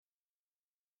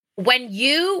When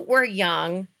you were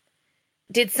young,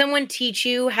 did someone teach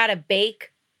you how to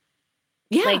bake?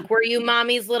 Yeah. Like, were you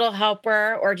mommy's little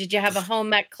helper, or did you have a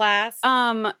home ec class?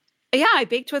 Yeah, I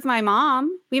baked with my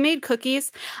mom. We made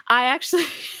cookies. I actually,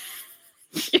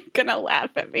 you're gonna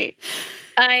laugh at me.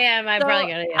 I am. I'm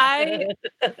probably gonna.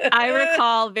 Yeah. I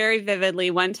recall very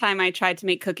vividly one time I tried to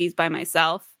make cookies by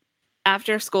myself.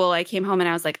 After school, I came home and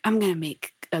I was like, I'm gonna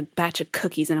make a batch of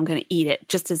cookies and I'm gonna eat it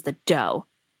just as the dough.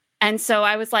 And so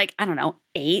I was like, I don't know,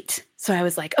 8. So I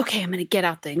was like, okay, I'm gonna get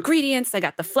out the ingredients. I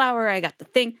got the flour, I got the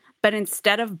thing. But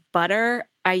instead of butter,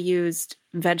 I used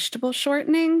vegetable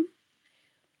shortening.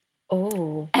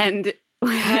 Oh. And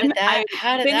how did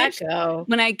that go?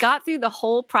 When I got through the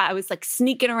whole I was like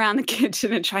sneaking around the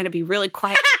kitchen and trying to be really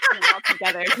quiet and put it all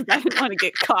together because I didn't want to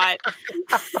get caught.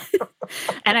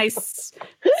 And I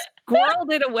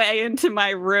squirreled it away into my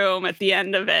room at the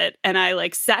end of it. And I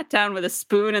like sat down with a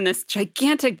spoon in this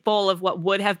gigantic bowl of what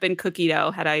would have been cookie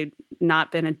dough had I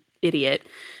not been an idiot.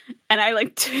 And I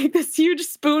like took this huge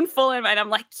spoonful and I'm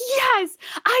like, yes,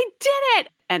 I did it.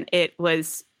 And it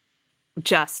was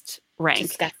just rank.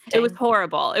 Disgusting. It was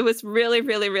horrible. It was really,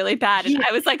 really, really bad. And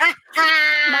I was like,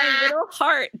 my little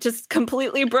heart just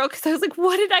completely broke because I was like,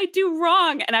 what did I do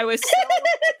wrong? And I was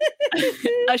so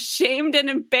ashamed and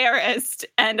embarrassed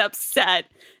and upset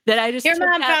that I just Your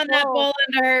mom found that bowl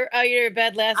under your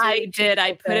bed last week. I did.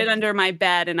 I put it under my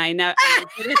bed and I know.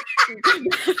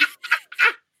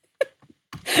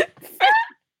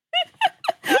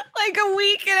 Like a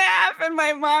week and a half, and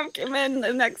my mom came in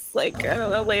the next, like, I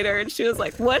don't know, later, and she was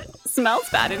like, what smells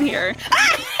bad in here?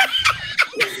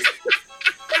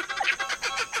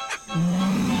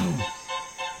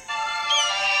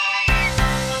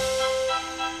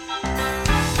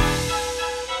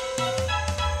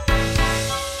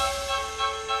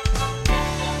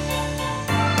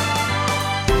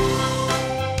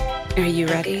 Are you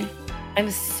ready? I'm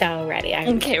so ready.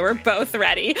 Okay, we're both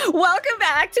ready. Welcome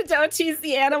back to Don't Tease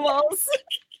the Animals.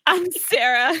 I'm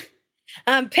Sarah.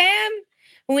 I'm Pam.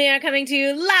 We are coming to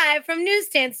you live from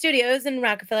Newsstand Studios in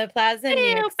Rockefeller Plaza, New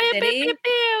York City.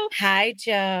 Hi,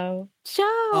 Joe.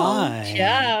 Joe. Hi.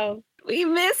 Joe. We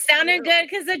missed Sounded you. good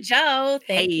because of Joe.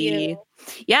 Thank you.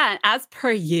 Yeah, as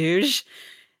per usual.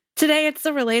 Today, it's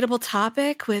a relatable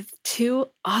topic with 2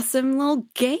 awesome little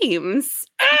games.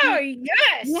 Oh,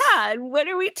 yes. Yeah. And what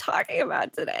are we talking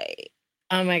about today?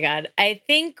 Oh, my God. I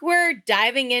think we're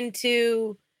diving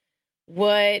into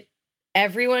what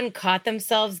everyone caught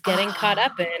themselves getting caught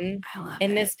up in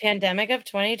this pandemic of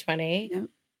 2020. Yep.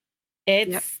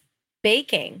 It's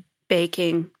baking.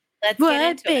 Baking. Let's get What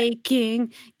into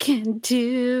baking can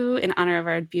do in honor of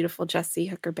our beautiful Jessie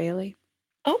Hooker Bailey.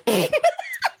 Oh,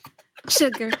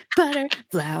 Sugar, butter,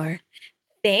 flour.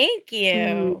 thank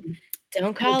you.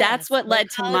 Don't call That's us. what We'll led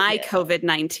to call my you.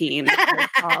 COVID-19.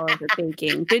 All of the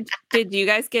baking. Did you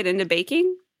guys get into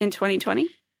baking in 2020?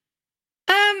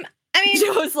 I mean,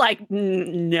 Joe's like,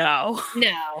 no.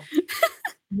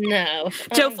 No.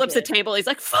 Joe flips a table. He's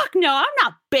like, fuck no, I'm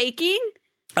not baking.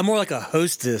 I'm more like a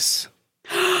hostess.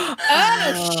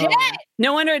 Oh, shit.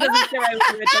 No wonder it doesn't say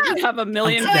it doesn't have a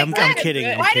million. I'm kidding.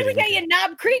 I'm Why did we kidding. get you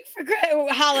Knob Creek for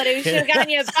holiday? We should have gotten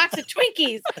you a box of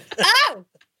Twinkies.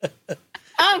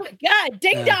 Oh my God.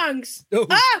 Ding dongs. Oh,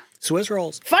 Ah, Swiss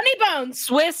rolls. funny bones.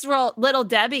 Swiss roll, Little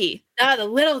Debbie. Oh, the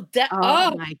little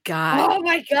Oh my God. Oh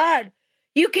my God.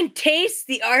 You can taste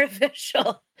the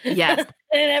artificial Yes.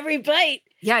 in every bite.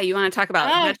 Yeah, you want to talk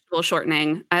about Oh. vegetable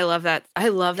shortening. I love that. I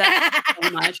love that so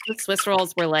much. The Swiss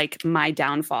rolls were like my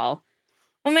downfall.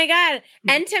 Oh my God.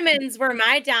 Entenmann's were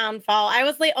my downfall. I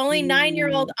was the only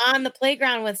 9-year-old on the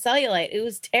playground with cellulite. It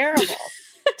was terrible.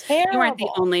 Terrible. You weren't the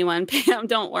only one, Pam.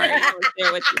 Don't worry. I was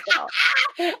there with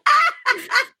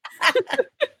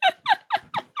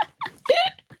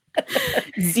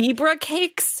you. Zebra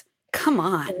cakes? Come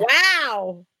on.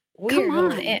 Wow. Come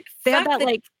on. They have that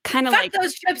like kind of like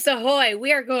those Chips Ahoy.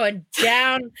 We are going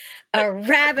down a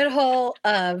rabbit hole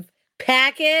of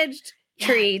packaged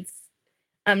treats.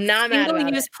 I'm not mad about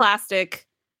single-use it. plastic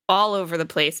all over the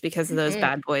place because of those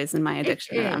bad boys and my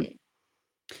addiction to them.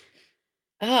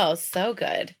 Oh, so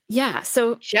good. Yeah.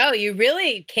 So Joe, you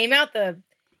really came out the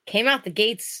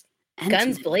gates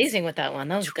guns blazing with that one.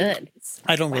 That was good.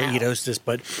 I don't really Wow. eat hostess,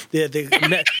 but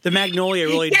the Magnolia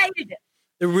really Yeah, you did.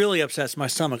 it really upsets my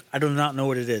stomach. I do not know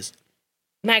what it is.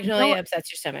 Magnolia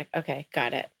upsets your stomach. Okay,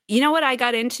 got it. you know what I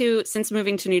got into since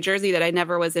moving to New Jersey that I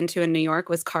never was into in New York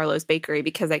was Carlo's Bakery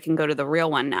because I can go to the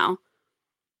real one now.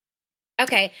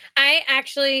 Okay.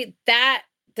 That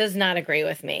does not agree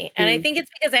with me. And I think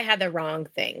it's because I had the wrong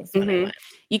things when I went.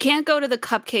 You can't go to the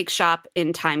cupcake shop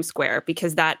in Times Square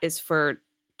because that is for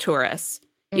tourists.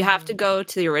 You have to go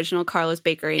to the original Carlos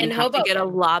Bakery and you have to get a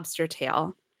lobster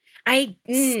tail.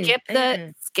 Skip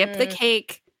the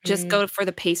cake. Just go for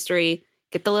the pastry.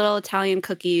 Get the little Italian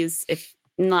cookies. If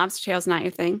lobster tail's not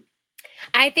your thing.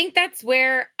 I think that's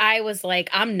where I was like,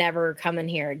 I'm never coming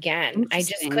here again. I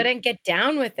just couldn't get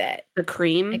down with it. The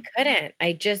cream? I couldn't.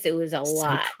 It was a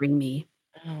lot. So creamy.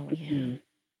 Oh, yeah.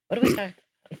 What are we talking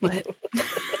about?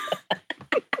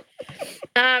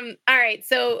 All right.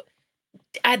 So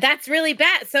that's really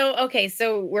bad. So, okay.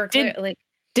 So we're clear,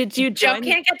 did you join? Joe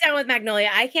can't get down with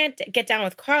Magnolia. I can't get down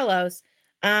with Carlos.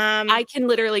 I can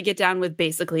literally get down with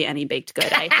basically any baked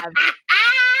good.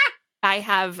 I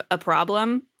have a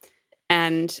problem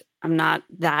and I'm not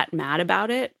that mad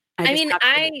about it. I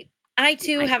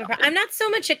too have a problem. I'm not so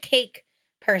much a cake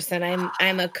person.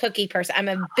 I'm a cookie person. I'm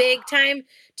a big time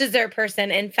dessert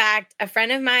person. In fact, a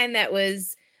friend of mine that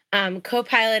was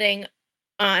co-piloting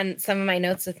on some of my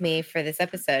notes with me for this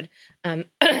episode,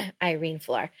 Irene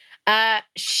Floor,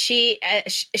 she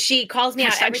calls me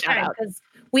out every time because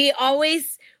we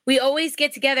always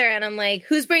get together and I'm like,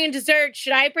 who's bringing dessert?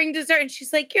 Should I bring dessert? And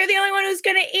she's like, you're the only one who's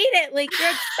going to eat it. Like, you're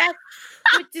obsessed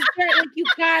with dessert. Like, you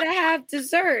got to have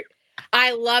dessert.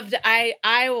 I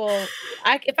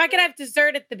if I could have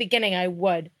dessert at the beginning, I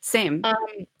would. Same. I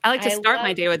like to start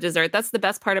my day with dessert. That's the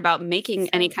best part about making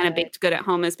any kind of baked good at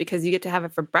home is because you get to have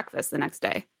it for breakfast the next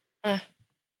day.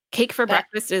 Cake for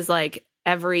breakfast is like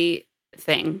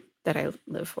everything that I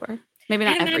live for. Maybe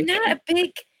not everything. I'm not a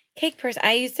big cake person.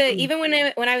 I used to, even when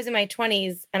I was in my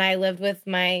 20s and I lived with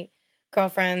my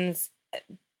girlfriends,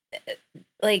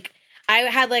 like I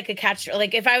had like a catch,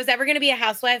 like if I was ever going to be a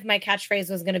housewife, my catchphrase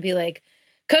was going to be like,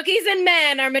 cookies and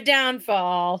men are my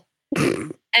downfall.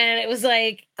 And it was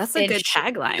like, that's a good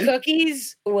tagline.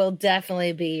 Cookies will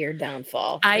definitely be your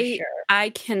downfall. I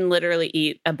can literally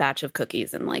eat a batch of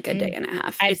cookies in like a day and a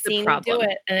half. I've seen you do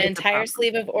it. An entire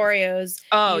sleeve of Oreos.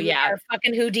 Oh, you are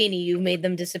fucking Houdini. You made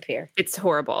them disappear. It's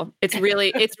horrible. It's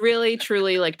really,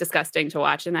 truly like disgusting to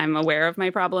watch. And I'm aware of my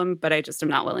problem, but I just am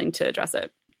not willing to address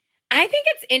it. I think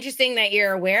it's interesting that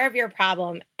you're aware of your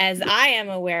problem as I am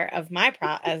aware of my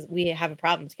as we have a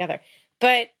problem together.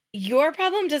 But your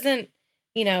problem doesn't,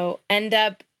 end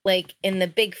up like in the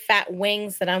big fat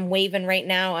wings that I'm waving right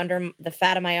now under the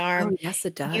fat of my arm. Oh, yes,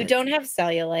 it does. You don't have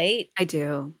cellulite. I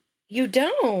do. You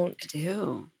don't? I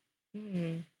do.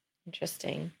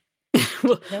 Interesting.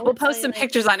 We'll post some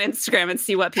pictures on Instagram and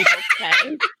see what people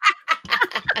say.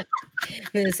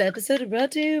 This episode is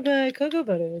brought to you by Cocoa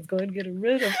Butter. It's going to get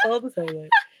rid of all the cellulite.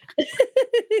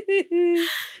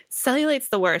 Cellulite's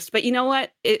the worst, but you know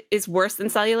what? It is worse than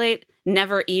cellulite?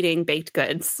 Never eating baked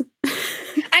goods.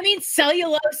 I mean,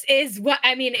 cellulose is what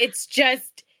it's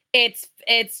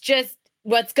just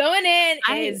what's going in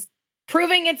is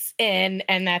proving it's in,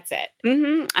 and that's it.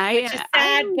 Mm-hmm. Which is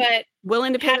sad, but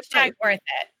willing to pay the price. Worth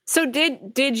it. So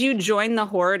did you join the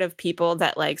horde of people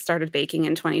that like started baking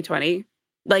in 2020?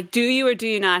 Like, do you or do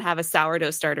you not have a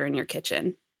sourdough starter in your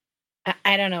kitchen?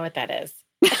 I don't know what that is.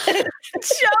 Joe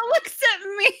looks at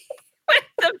me with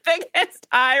the biggest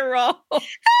eye roll.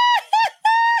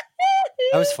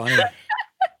 That was funny.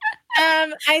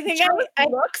 I think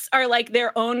looks are like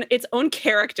its own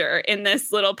character in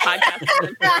this little podcast.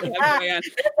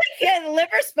 Yeah,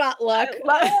 liver spot look.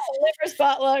 Liver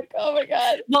spot look. Oh my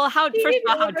god. Well, first of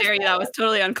all, how dare you? That was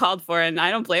totally uncalled for, and I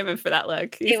don't blame him for that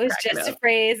look. It was just a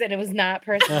phrase, and it was not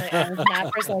personally. It was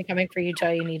not personally coming for you,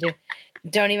 Joe. You need to.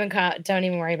 Don't even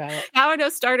worry about it. Sourdough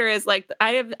starter is like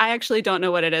I actually don't know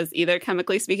what it is either.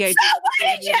 Chemically speaking,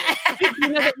 I do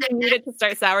know that you needed to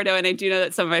start sourdough, and I do know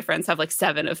that some of my friends have like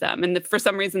 7 of them, and for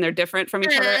some reason they're different from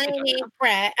each other.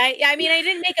 Bread. I mean, I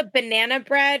didn't make a banana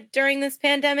bread during this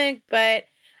pandemic, but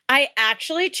I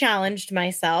actually challenged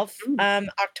myself.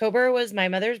 October was my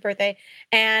mother's birthday,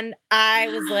 and I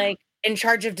was like in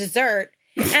charge of dessert,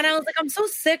 and I was like, I'm so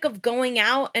sick of going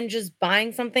out and just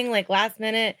buying something like last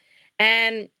minute.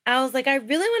 And I was like, I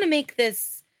really want to make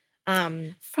this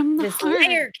from this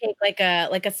layer cake, like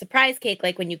a surprise cake.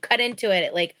 Like when you cut into it,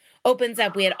 it like opens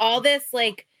up. We had all this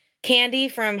like candy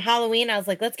from Halloween. I was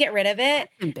like, let's get rid of it.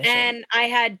 Ambition. And I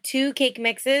had 2 cake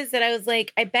mixes that I was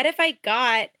like, I bet if I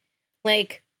got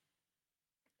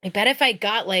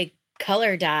like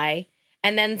color dye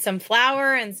and then some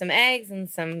flour and some eggs and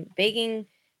some baking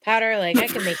powder, like I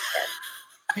could make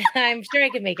it work. I'm sure I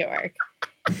could make it work.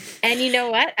 And you know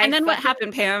what? And then what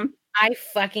happened, Pam? I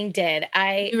fucking did.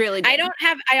 You really did.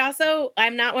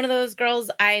 I'm not one of those girls.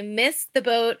 I missed the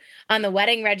boat on the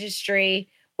wedding registry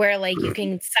where like you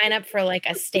can sign up for like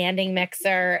a standing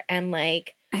mixer and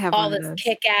like all this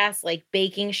kick-ass like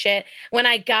baking shit. When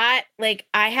I got like,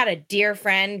 I had a dear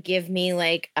friend give me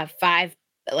like a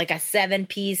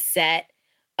 7-piece set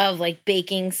of like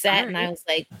baking set, and I was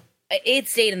like, it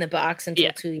stayed in the box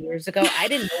until 2 years ago. I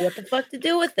didn't know what the fuck to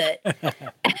do with it.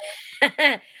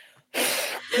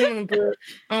 Blew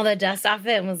all the dust off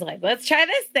it and was like, let's try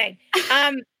this thing.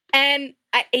 And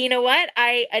you know what?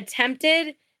 I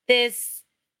attempted this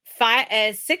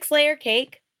 6-layer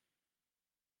cake,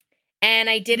 and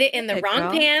I did it in the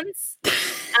wrong pans.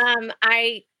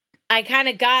 I kind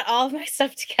of got all of my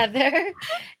stuff together,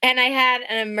 and I had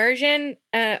an immersion,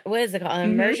 what is it called?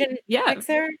 An immersion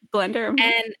mixer? Blender.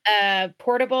 And a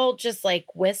portable, just like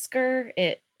whisker.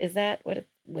 Is that what a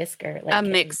whisker? Like a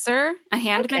mixer? A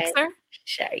hand mixer?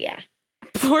 Sure, yeah.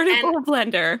 Portable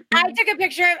blender. I took a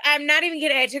picture of, I'm not even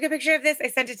kidding, I took a picture of this. I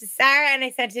sent it to Sarah, and I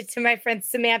sent it to my friend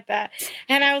Samantha.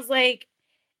 And I was like,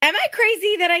 am I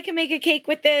crazy that I can make a cake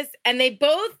with this? And they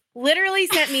both literally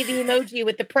sent me the emoji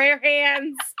with the prayer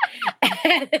hands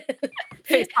and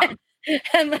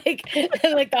like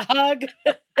the hug.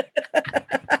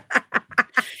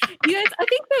 You guys,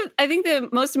 I think the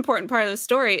most important part of the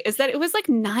story is that it was like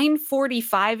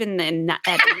 9:45 at night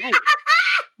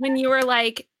when you were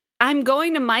like, I'm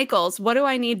going to Michael's. What do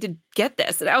I need to get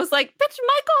this? And I was like, bitch,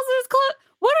 Michael's is close.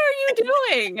 What are you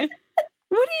doing?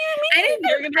 What do you mean?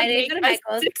 You're going to make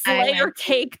a 6-layer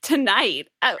cake tonight?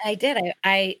 I did.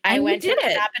 I went to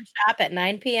Stop and Shop at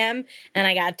 9 p.m. and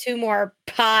I got 2 more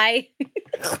pie.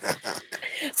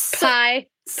 Pie.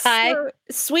 So,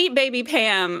 sweet baby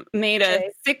Pam made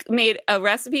a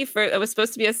recipe for it was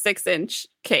supposed to be a 6-inch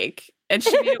cake, and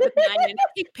she made it with 9-inch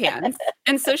cake pans.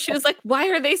 And so she was like, "Why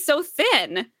are they so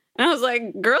thin?" And I was like,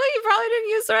 "Girl, you probably didn't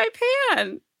use the right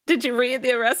pan. Did you read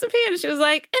the recipe?" And she was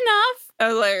like, "Enough." I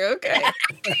was like, "Okay."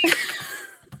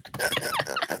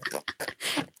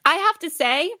 I have to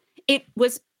say, it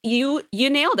was you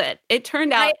nailed it. It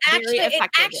turned out very effective.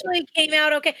 It actually came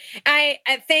out okay. I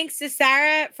thanks to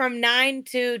Sarah from 9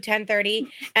 to 10:30,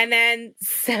 and then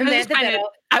Samantha.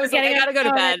 I was like, I gotta go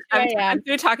to bed. I'm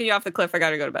through talking you off the cliff. I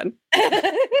gotta go to bed.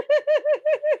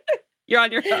 You're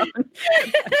on your phone.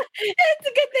 It's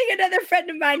a good thing another friend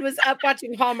of mine was up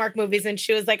watching Hallmark movies, and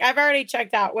she was like, I've already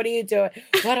checked out. What are you doing?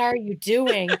 What are you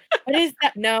doing? What is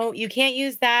that? No, you can't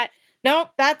use that. No,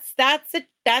 that's a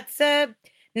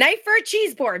knife for a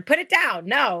cheese board. Put it down.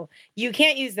 No, you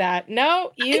can't use that.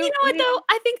 No, you know what though?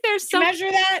 I think there's some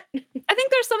measure that. I think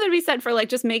there's something to be said for like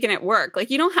just making it work. Like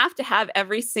you don't have to have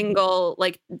every single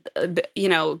like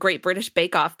Great British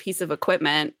Bake Off piece of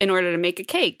equipment in order to make a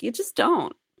cake. You just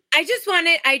don't. I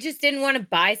just didn't want to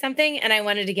buy something, and I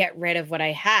wanted to get rid of what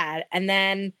I had. And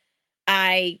then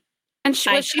I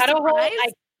cut a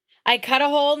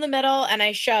hole in the middle, and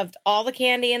I shoved all the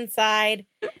candy inside.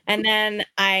 And then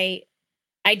I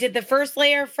did the first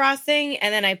layer of frosting,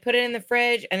 and then I put it in the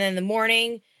fridge. And then in the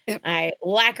morning, I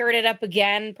lacquered it up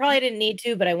again. Probably didn't need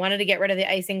to, but I wanted to get rid of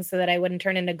the icing so that I wouldn't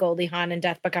turn into Goldie Hawn and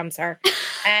Death Becomes Her.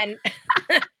 And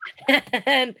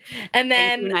and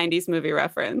then 90s movie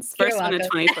reference. First one in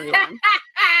 2021.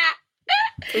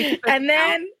 And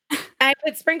then I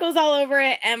put sprinkles all over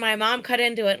it, and my mom cut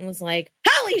into it and was like,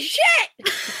 "Holy shit!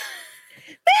 This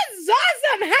is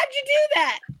awesome! How'd you do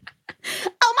that?"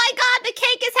 Oh my God, the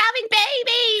cake is having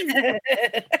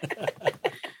babies.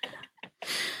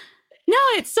 No,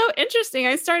 it's so interesting.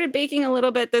 I started baking a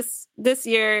little bit this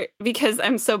year because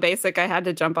I'm so basic. I had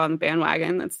to jump on the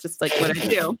bandwagon. That's just like what I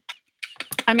do.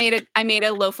 I made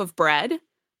a loaf of bread,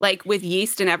 like with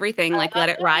yeast and everything, like let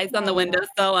it rise on the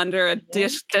windowsill under a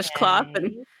dishcloth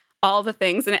and all the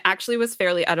things. And it actually was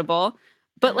fairly edible.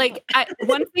 But like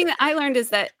one thing that I learned is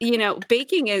that,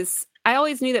 baking is, I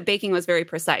always knew that baking was very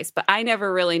precise, but I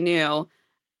never really knew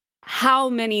how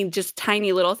many just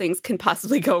tiny little things can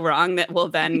possibly go wrong that will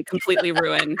then completely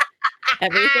ruin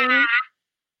everything.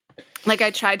 Like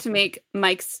I tried to make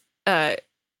Mike's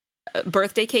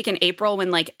birthday cake in April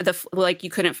when you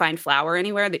couldn't find flour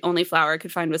anywhere. The only flour I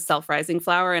could find was self-rising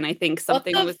flour, and I think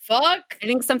something was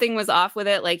off with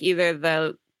it. Like either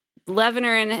the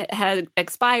leavener had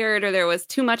expired, or there was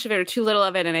too much of it or too little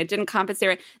of it, and I didn't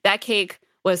compensate. That cake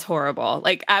was horrible.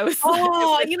 Like I was.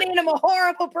 Oh, you made him a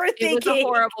horrible birthday cake. It was a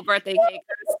horrible birthday cake.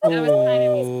 It was kind of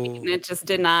sweet, and it just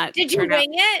did not. Did you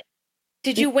wing it?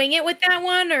 Did you wing it with that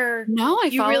one, or no? I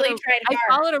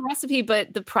followed a recipe,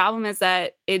 but the problem is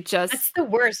that it just—that's the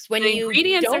worst when the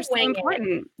ingredients are so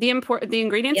important. The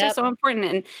ingredients are so important.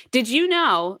 And did you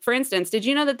know, for instance,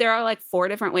 that there are like 4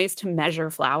 different ways to measure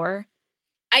flour?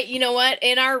 You know what?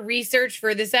 In our research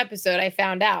for this episode, I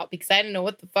found out because I didn't know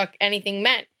what the fuck anything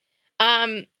meant.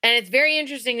 And it's very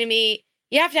interesting to me.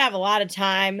 You have to have a lot of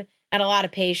time and a lot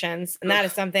of patience. And that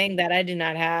is something that I do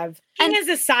not have. And as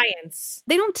a science.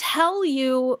 They don't tell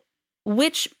you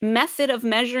which method of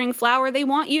measuring flour they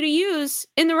want you to use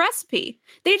in the recipe.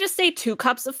 They just say 2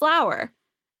 cups of flour.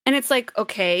 And it's like,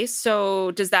 okay, so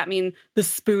does that mean the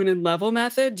spoon and level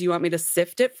method? Do you want me to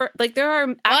sift it for, like, there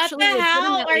are actually, what the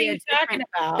hell are you talking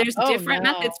about? There's different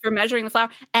methods for measuring the flour,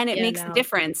 and it makes a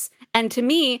difference. And to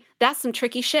me, that's some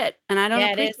tricky shit, and I don't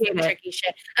appreciate it. Tricky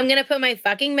shit. I'm gonna put my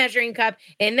fucking measuring cup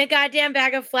in the goddamn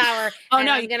bag of flour. Oh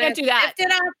no, you can't do that. Sift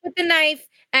it off with the knife,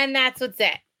 and that's what's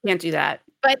it. Can't do that.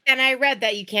 But then I read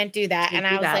that you can't do that, and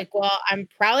I was like, well, I'm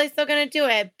probably still gonna do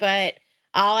it, but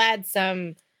I'll add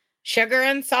some sugar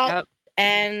and salt,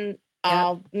 and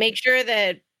I'll make sure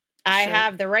that I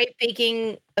have the right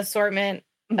baking assortment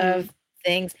of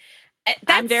things.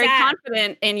 I'm very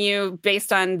confident in you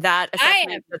based on that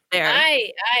assessment that's there.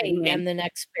 I am the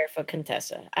next barefoot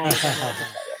Contessa.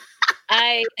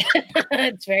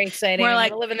 It's very exciting. More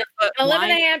like I live in the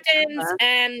Hamptons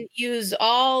and use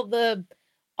all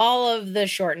of the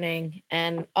shortening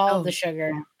and all of the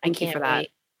sugar. I can't wait.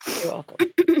 You're welcome.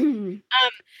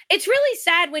 It's really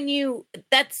sad when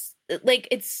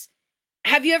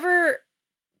have you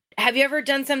ever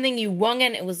done something you wung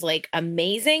and it was like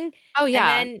amazing? Oh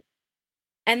yeah.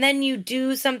 And then you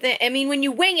do something. I mean, when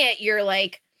you wing it, you're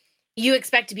like, you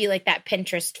expect to be like that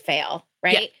Pinterest fail,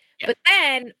 right? Yeah. But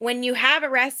then when you have a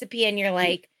recipe and you're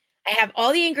like, I have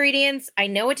all the ingredients, I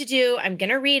know what to do, I'm going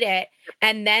to read it,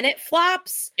 and then it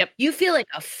flops, you feel like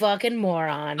a fucking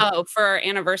moron. Oh, for our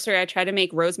anniversary, I tried to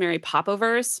make rosemary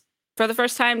popovers for the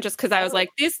first time just because I was like,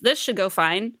 this should go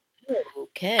fine.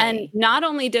 Okay. And not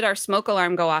only did our smoke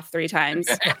alarm go off 3 times,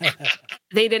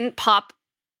 they didn't pop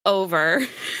over.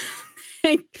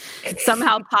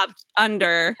 Somehow popped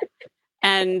under,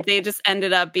 and they just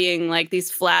ended up being like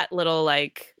these flat little,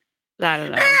 like, I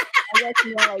don't know. I guess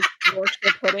more like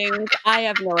Yorkshire puddings. I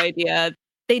have no idea.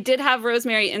 They did have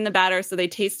rosemary in the batter, so they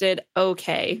tasted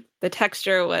okay. The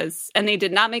texture was, and they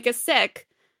did not make us sick.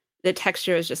 The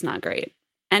texture was just not great.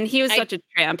 And he was such a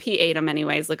tramp. He ate them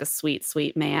anyways, like a sweet,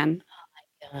 sweet man.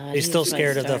 Oh my God. He's still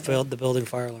scared of the building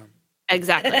fire alarm.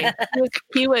 Exactly.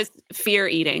 He was fear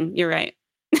eating. You're right.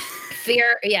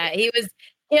 Fear. Yeah. He was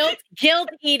guilt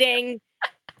eating.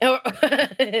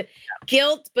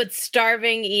 Guilt, but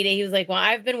starving eating. He was like, well,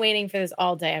 I've been waiting for this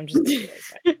all day. I'm just going to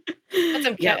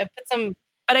do this.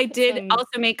 But I did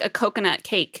also make a coconut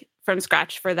cake from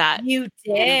scratch for that. You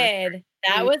did.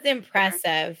 That was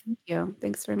impressive. Thank you.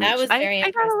 Thanks very much. That was very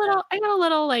impressive. I got a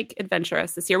little like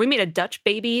adventurous this year. We made a Dutch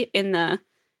baby in the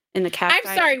cast.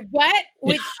 I'm sorry. What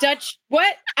with Dutch?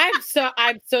 What? I'm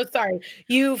so sorry.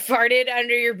 You farted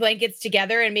under your blankets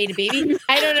together and made a baby.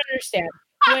 I don't understand.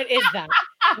 What is that?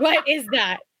 What is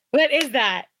that? What is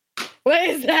that? What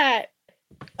is that?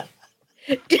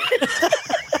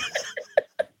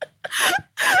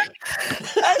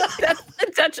 That's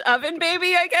the Dutch oven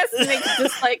baby, I guess. It makes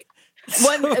just like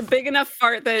one big enough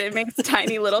fart that it makes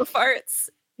tiny little farts.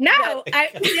 No, just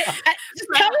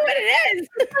tell me what it is.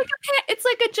 It's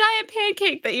like a giant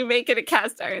pancake that you make in a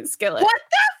cast iron skillet. What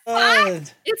the fuck?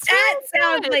 That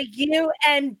sounds like you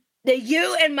and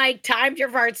Mike timed your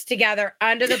farts together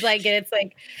under the blanket. It's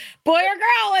like, boy or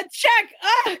girl, let's check.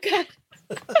 Oh God.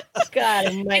 God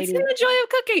almighty. It's the joy of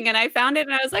cooking, and I found it,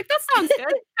 and I was like, "That sounds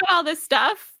good." Got all this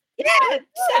stuff. Yeah.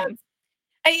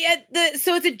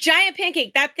 So it's a giant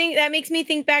pancake. That makes me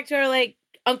think back to our like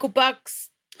Uncle Buck's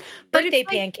birthday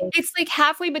pancake. It's like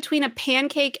halfway between a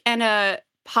pancake and a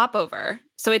popover.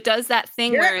 So it does that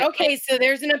thing so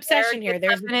there's an obsession here.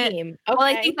 There's a theme. Okay. Well,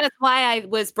 I think that's why I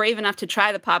was brave enough to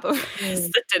try the popover.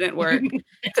 That didn't work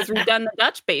because we've done the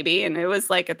Dutch baby, and it was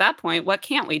like at that point, what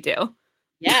can't we do?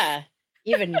 Yeah.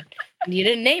 Even you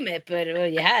didn't name it, but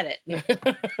you had it.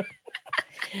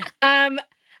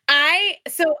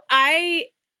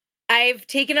 I've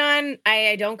taken on.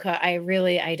 I don't cook.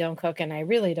 I don't cook, and I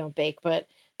really don't bake. But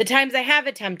the times I have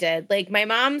attempted, like my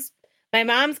mom's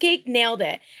cake, nailed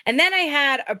it. And then I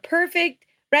had a perfect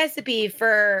recipe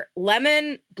for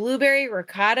lemon blueberry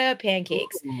ricotta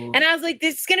pancakes, and I was like,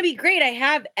 "This is gonna be great. I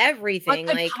have everything."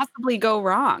 What could possibly go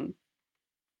wrong?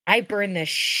 I burned the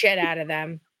shit out of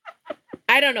them.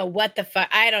 I don't know what the fuck.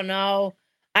 I don't know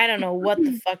what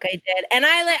the fuck I did. And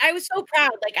I was so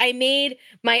proud. Like I made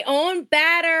my own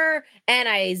batter and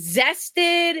I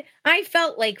zested. I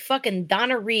felt like fucking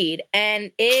Donna Reed,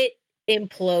 and it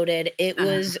imploded. It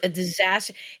was a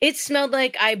disaster. It smelled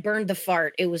like I burned the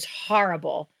fart. It was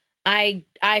horrible. I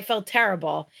felt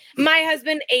terrible. My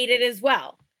husband ate it as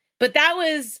well. But that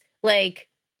was like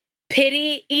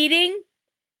pity eating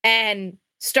and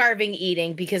starving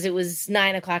eating because it was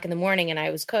 9:00 in the morning and I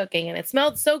was cooking and it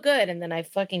smelled so good and then I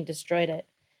fucking destroyed it.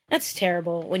 That's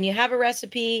terrible. When you have a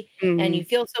recipe and you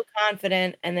feel so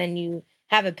confident and then you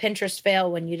have a Pinterest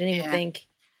fail when you didn't even think. it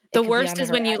The could be worst on the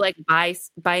is when you horizon. like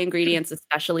buy ingredients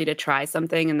especially to try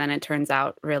something and then it turns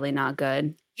out really not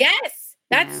good. Yes,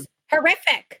 that's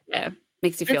horrific. Yeah,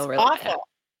 makes you feel It's really awful.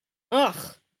 Ugh,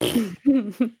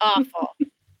 bad. awful.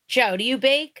 Joe, do you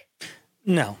bake?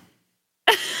 No.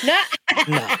 No.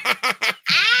 No.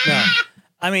 No.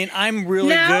 I mean, I'm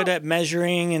really No? good at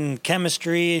measuring and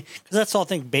chemistry because that's all I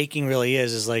think baking really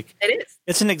is like It is.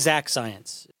 it's an exact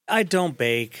science. I don't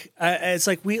bake. It's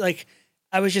like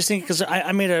I was just thinking because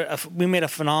I made we made a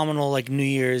phenomenal like New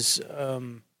Year's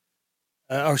or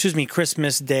excuse me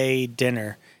Christmas Day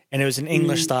dinner, and it was an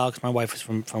English style because my wife was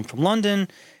from London,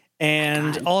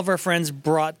 and all of our friends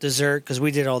brought dessert because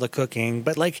we did all the cooking,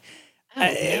 but like.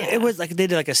 It was like they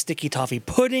did like a sticky toffee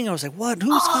pudding. I was like, "What?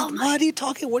 What are you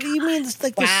talking? What do you mean? It's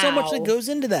like there's so much that goes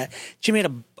into that." She made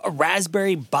a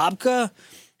raspberry babka,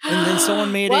 and then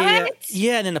someone made and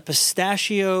then a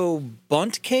pistachio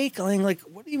bunt cake. I mean, like,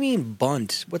 what do you mean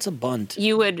bunt? What's a bunt?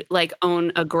 You would like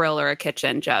own a grill or a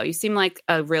kitchen, Joe. You seem like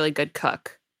a really good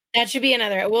cook. That should be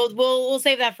another. We'll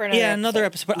save that for another. Another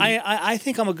episode. But I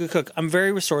think I'm a good cook. I'm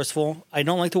very resourceful. I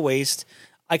don't like to waste.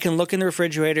 I can look in the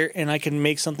refrigerator and I can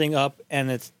make something up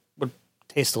and it would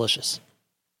taste delicious.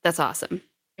 That's awesome.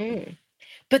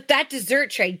 But that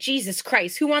dessert tray, Jesus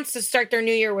Christ, who wants to start their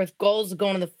new year with goals of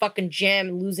going to the fucking gym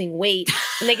and losing weight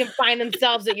and they can find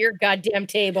themselves at your goddamn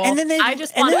table? And then they have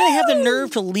the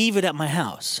nerve to leave it at my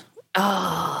house.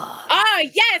 Oh,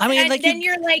 yes. I mean, and like then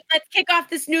you're like, let's kick off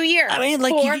this new year. I mean,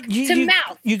 like fork to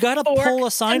mouth. You got to Fork pull a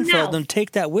to Seinfeld mouth. and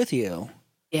take that with you.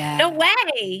 Yeah. No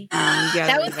way.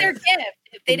 That was their gift.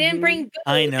 If they didn't bring food,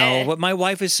 I know, but my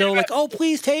wife is so like, oh,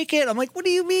 please take it. I'm like, what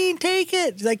do you mean take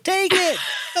it? She's like, take it.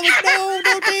 I'm like, no,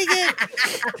 don't take it.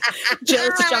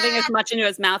 Joe's shoving as much into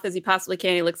his mouth as he possibly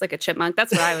can. He looks like a chipmunk.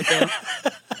 That's what I would do.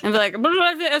 And be like,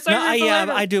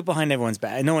 I do it behind everyone's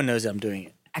back. No one knows that I'm doing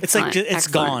it. Excellent, It's like, it's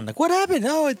excellent. gone. Like, what happened?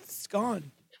 No, it's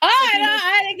gone.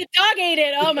 I think the dog ate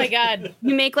it. Oh my God.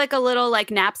 You make like a little like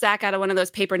knapsack out of one of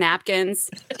those paper napkins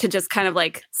to just kind of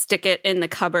like stick it in the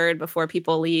cupboard before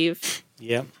people leave.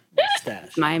 Yep.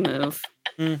 Stash. My move.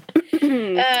 I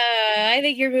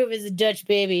think your move is a Dutch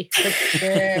baby for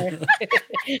sure.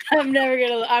 I'm never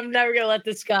gonna let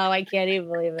this go. I can't even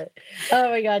believe it.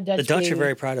 Oh my God, Dutch. The Dutch baby. are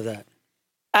very proud of that.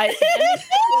 It's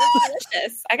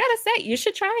delicious. I gotta say, you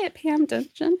should try it, Pam.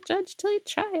 Don't judge till you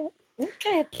try it.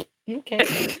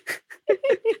 Okay.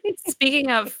 Speaking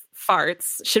of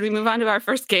farts, should we move on to our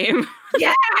first game?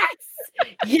 Yes.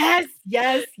 Not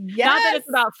that it's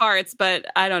about farts, but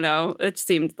I don't know. It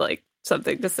seemed like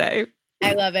something to say.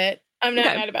 I love it. I'm not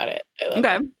mad about it. I love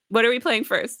it. What are we playing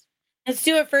first? Let's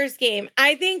do a first game.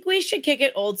 I think we should kick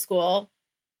it old school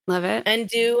Love it. and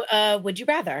do Would You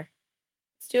Rather.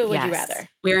 Let's do a Would You Rather.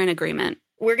 We're in agreement.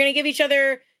 We're going to give each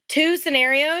other two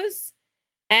scenarios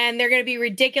and they're going to be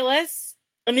ridiculous.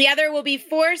 And the other will be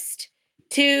forced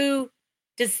to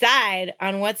decide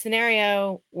on what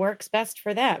scenario works best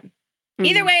for them.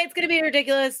 Either way, it's going to be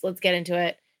ridiculous. Let's get into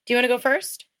it. Do you want to go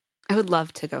first? I would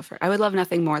love to go first. I would love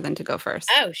nothing more than to go first.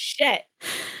 Oh, shit.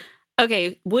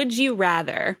 Okay. Would you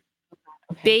rather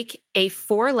bake a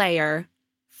 4-layer,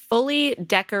 fully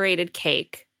decorated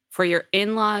cake for your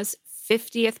in-laws'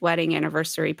 50th wedding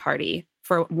anniversary party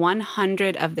for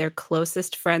 100 of their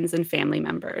closest friends and family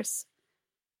members?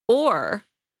 Or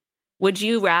would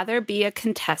you rather be a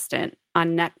contestant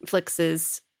on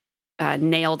Netflix's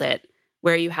Nailed It,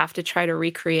 where you have to try to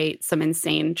recreate some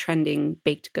insane trending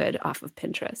baked good off of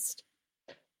Pinterest?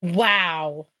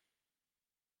 Wow.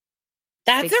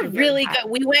 That's Stakes a are very really high.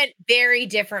 good. We went very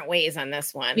different ways on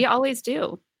this one. We always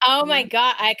do. Oh my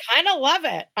God. I kind of love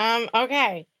it.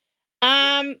 Okay.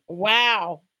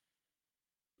 Wow.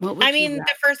 I mean, the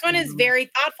first one is very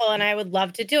thoughtful and I would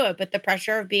love to do it, but the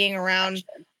pressure of being around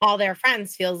all their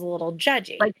friends feels a little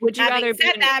judgy. Like, would you Having rather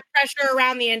said that, pressure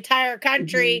around the entire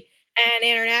country and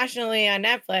internationally on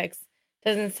Netflix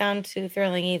doesn't sound too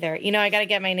thrilling either. You know, I got to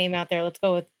get my name out there. Let's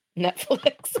go with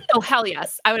Netflix. Oh, hell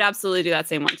yes. I would absolutely do that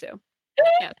same one too.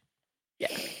 Yeah.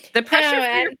 The pressure for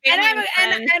your family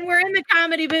and we're in the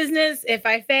comedy business. If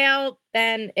I fail,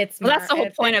 then it's well, that's the whole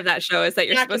point of that show is that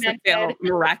you're supposed to fail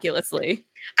miraculously.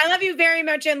 I love you very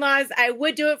much, in-laws. I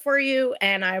would do it for you,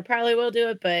 and I probably will do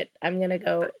it, but I'm going to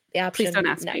go the option. Please don't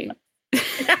ask me.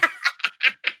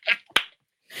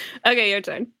 Okay, your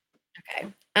turn.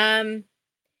 Okay.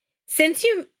 Since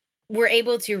you were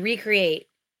able to recreate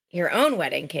your own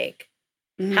wedding cake,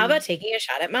 how about taking a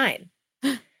shot at mine?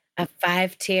 A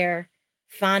 5-tier,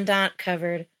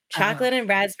 fondant-covered, chocolate and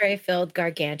raspberry-filled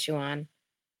gargantuan.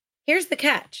 Here's the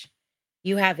catch.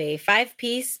 You have a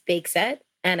 5-piece bake set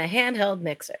and a handheld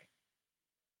mixer.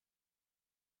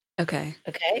 Okay.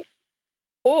 Okay?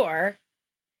 Or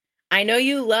I know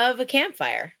you love a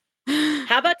campfire.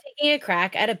 How about taking a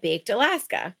crack at a baked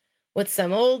Alaska with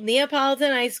some old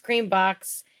Neapolitan ice cream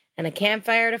box and a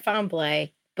campfire to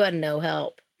fomblay, but no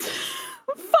help?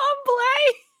 Fomblay.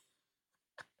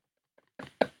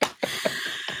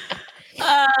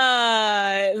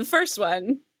 The first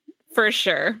one, for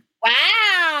sure.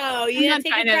 Wow. You I'm gonna not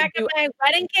take a trying to crack at my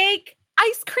wedding cake?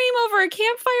 Ice cream over a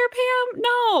campfire, Pam?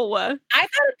 No. I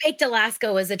thought a baked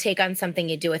Alaska was a take on something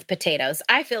you do with potatoes.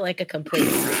 I feel like a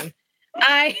complete moron.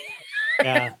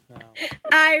 Yeah. No.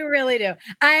 I really do.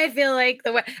 I feel like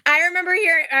I remember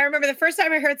the first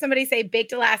time I heard somebody say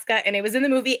baked Alaska, and it was in the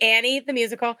movie Annie, the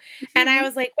musical. And I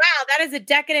was like, wow, that is a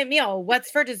decadent meal.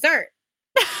 What's for dessert?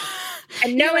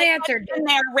 And no one answered. In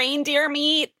there, reindeer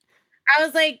meat. I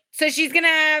was like, so she's going to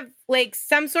have like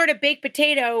some sort of baked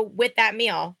potato with that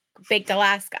meal, baked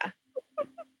Alaska.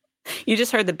 You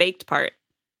just heard the baked part.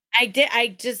 I did.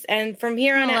 And from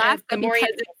here on out, Alaska, because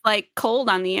it's like cold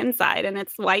on the inside and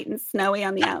it's white and snowy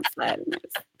on the outside.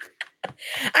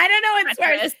 I don't know what's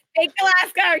worse, baked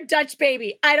Alaska or Dutch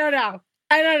baby. I don't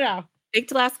know.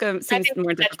 Baked Alaska seems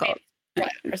more difficult.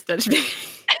 Dutch baby.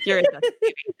 You're a Dutch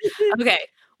baby. Okay.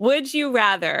 Would you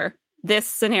rather this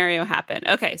scenario happen?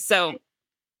 Okay. So,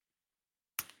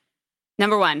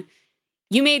 number one,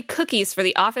 you made cookies for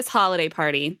the office holiday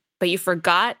party, but you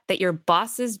forgot that your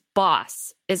boss's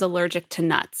boss is allergic to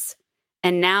nuts.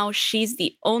 And now she's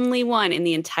the only one in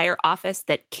the entire office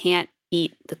that can't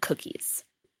eat the cookies.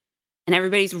 And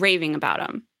everybody's raving about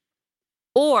them.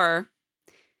 Or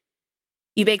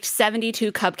you baked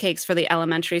 72 cupcakes for the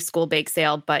elementary school bake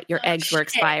sale, but your eggs were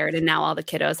expired and now all the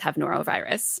kiddos have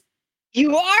norovirus.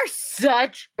 You are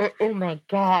such... Oh, my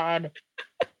God.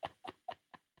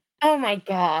 Oh, my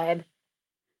God.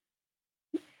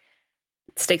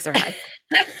 Stakes are high.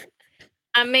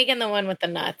 I'm making the one with the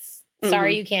nuts.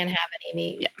 Sorry, you can't have any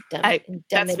meat. Yeah.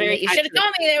 That's very you should have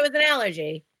told me there was an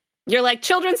allergy. You're like,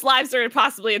 children's lives are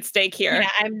possibly at stake here. Yeah,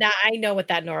 I'm not. I know what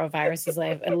that norovirus is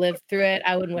like. I lived through it.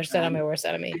 I wouldn't wish that on my worst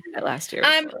enemy. Last year.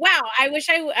 Wow. I wish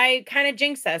I kind of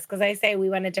jinxed us because I say we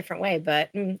went a different way,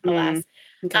 but alas.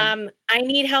 Okay. I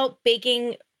need help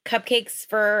baking cupcakes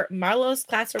for Marlo's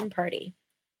classroom party.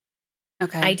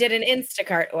 Okay. I did an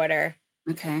Instacart order.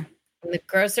 Okay. And the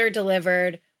grocer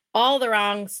delivered all the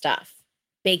wrong stuff.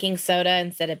 Baking soda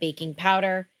instead of baking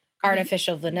powder,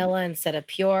 artificial vanilla instead of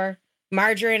pure,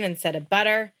 margarine instead of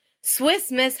butter,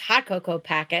 Swiss Miss hot cocoa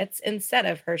packets instead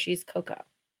of Hershey's cocoa.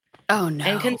 Oh, no.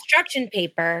 And construction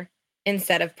paper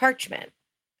instead of parchment.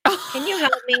 Can you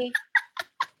help me?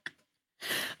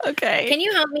 Okay. Can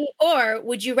you help me? Or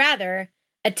would you rather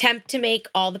attempt to make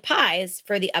all the pies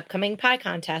for the upcoming pie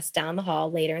contest down the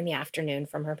hall later in the afternoon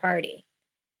from her party?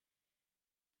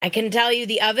 I can tell you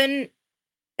the oven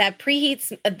that preheats,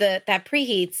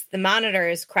 the monitor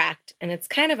is cracked and it's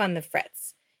kind of on the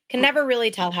fritz. Can never really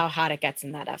tell how hot it gets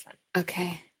in that oven.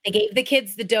 Okay. They gave the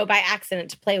kids the dough by accident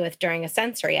to play with during a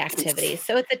sensory activity,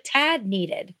 so it's a tad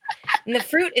kneaded. And the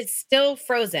fruit is still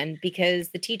frozen because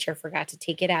the teacher forgot to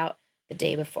take it out the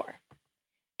day before.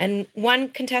 And one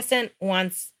contestant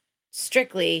wants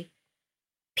strictly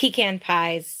pecan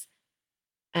pies,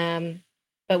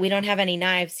 but we don't have any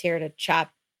knives here to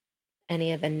chop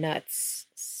any of the nuts.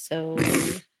 So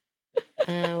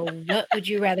what would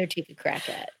you rather take a crack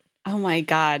at? Oh my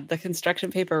God, the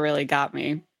construction paper really got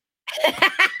me.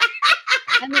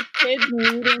 And the kids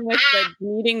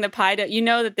kneading the pie dough. You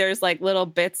know that there's like little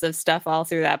bits of stuff all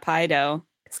through that pie dough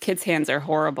because kids' hands are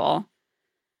horrible.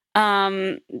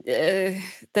 The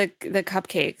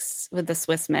cupcakes with the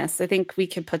Swiss Miss. I think we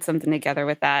could put something together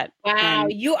with that. Wow,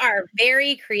 you are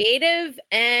very creative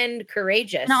and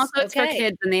courageous. And also, it's for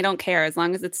kids, and they don't care as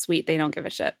long as it's sweet. They don't give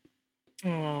a shit.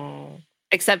 Oh.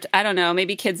 Except, I don't know.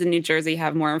 Maybe kids in New Jersey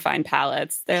have more refined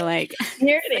palates. They're like,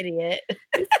 "You're an idiot."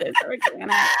 This is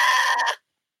organic.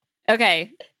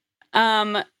 Okay,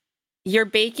 you're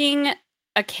baking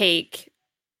a cake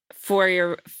for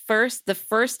the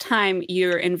first time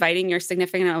you're inviting your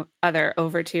significant other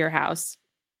over to your house,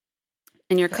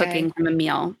 and you're cooking them a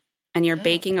meal, and you're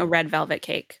baking a red velvet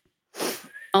cake.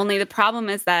 Only the problem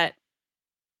is that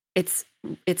it's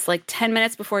like 10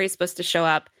 minutes before you're supposed to show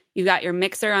up. You got your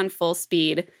mixer on full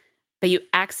speed, but you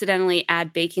accidentally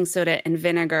add baking soda and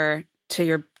vinegar to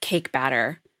your cake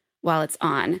batter while it's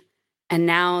on. And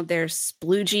now there's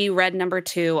sploogey red number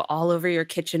 2 all over your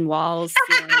kitchen walls,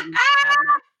 ceiling,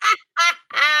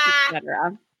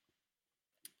 etc.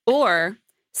 Or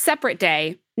separate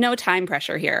day, no time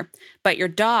pressure here. But your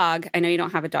dog, I know you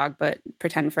don't have a dog, but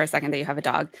pretend for a second that you have a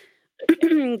dog,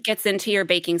 gets into your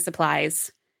baking supplies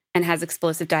and has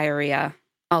explosive diarrhea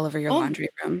all over your laundry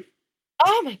room.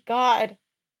 Oh my God.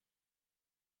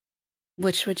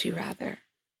 Which would you rather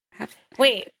have?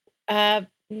 Wait,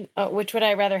 which would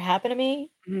I rather happen to me?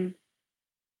 Mhm.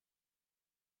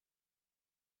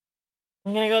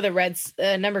 I'm gonna go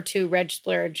the number 2, Reg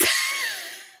Splurge.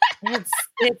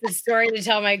 it's a story to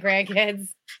tell my grandkids.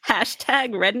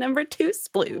 Hashtag red number 2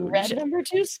 splooge. Red number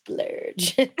 2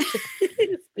 splurge.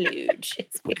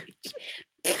 Splooge.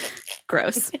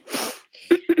 Gross.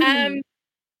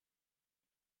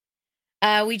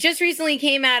 We just recently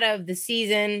came out of the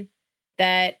season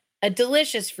that a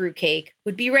delicious fruitcake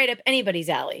would be right up anybody's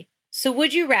alley. So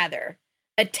would you rather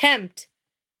attempt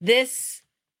this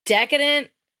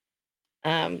decadent,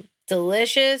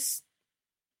 delicious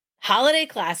holiday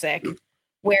classic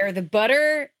where the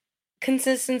butter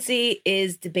consistency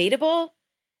is debatable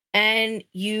and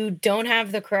you don't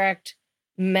have the correct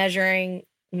measuring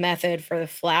method for the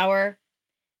flour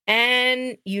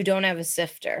and you don't have a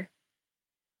sifter?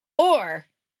 Or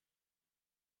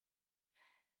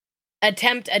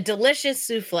attempt a delicious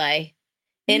souffle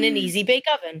in an easy bake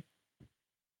oven?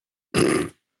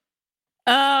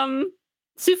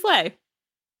 Souffle.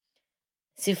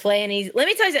 Souffle and easy. Let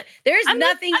me tell you something. There's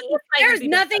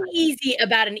nothing easy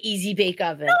about an easy bake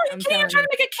oven. No, you can't even try to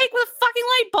make a cake with a fucking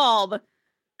light bulb.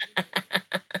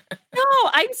 No,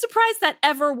 I'm surprised that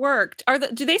ever worked.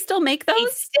 Do they still make those? They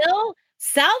still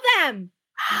sell them.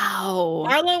 Wow.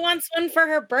 Marlo wants one for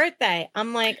her birthday.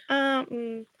 I'm like, my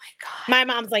God. My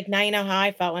mom's like, now you know how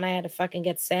I felt when I had to fucking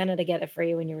get Santa to get it for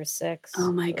you when you were 6.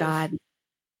 Oh my God.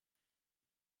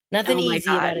 Nothing easy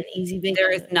about an easy bake oven.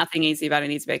 There is nothing easy about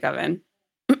an easy bake oven.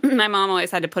 My mom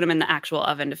always had to put them in the actual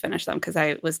oven to finish them because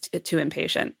I was too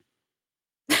impatient.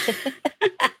 That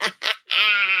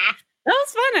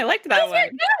was fun. I liked that one.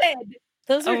 Good.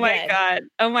 Those are my God.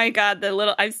 Oh my God.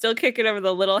 I'm still kicking over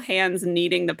the little hands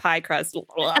kneading the pie crust.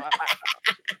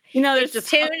 There's just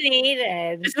too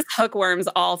needed. There's just hookworms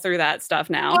all through that stuff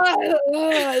now.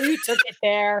 You took it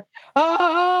there.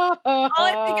 All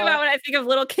I think about when I think of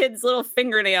little kids' little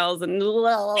fingernails and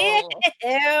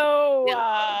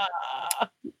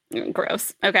Ew.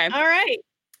 Gross. Okay. All right.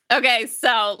 Okay,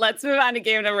 so let's move on to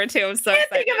game number 2. I'm so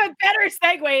excited. Think of a better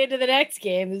segue into the next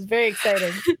game. It's very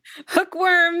exciting.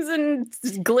 Hookworms and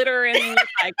glitter and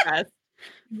pie crust.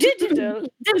 Digital.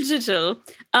 So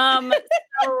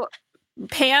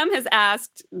Pam has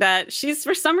asked that she's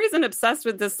for some reason obsessed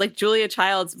with this like Julia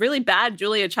Childs, really bad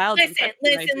Julia Childs.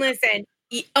 Listen.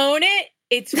 You own it.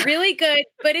 It's really good,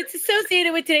 but it's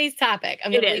associated with today's topic.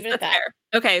 I'm going to leave it at that. Fair.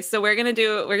 Okay, so we're going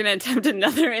to attempt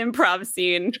another improv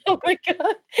scene. Oh my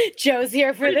God. Joe's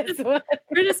here for this one.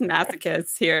 We're just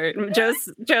masochists here.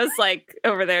 Joe's like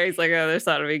over there. He's like, oh, this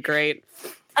ought to be great.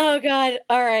 Oh God.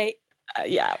 All right.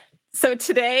 Yeah. So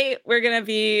today we're going to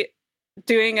be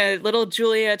doing a little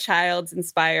Julia Childs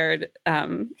inspired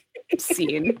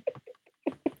scene.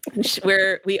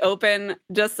 Where we open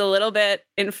just a little bit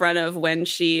in front of when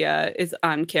she is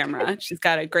on camera. She's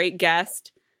got a great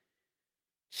guest.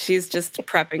 She's just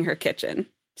prepping her kitchen.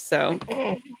 So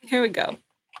here we go.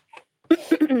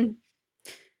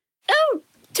 Oh,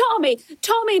 Tommy,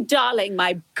 darling,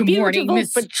 my Good beautiful morning,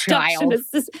 Miss production Child.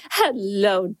 assistant.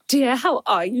 Hello, dear. How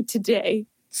are you today?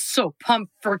 So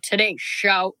pumped for today's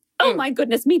show. Oh my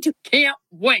goodness, me too. Can't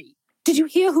wait. Did you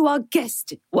hear who our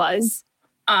guest was?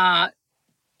 No.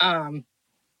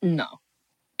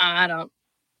 I don't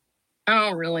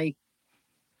really.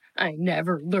 I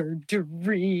never learned to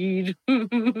read. Well,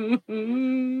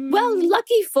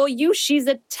 lucky for you, she's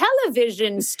a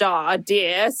television star,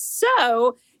 dear.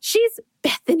 So she's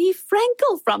Bethany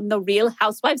Frankel from The Real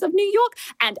Housewives of New York.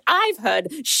 And I've heard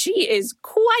she is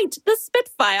quite the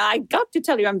Spitfire. I got to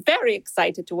tell you, I'm very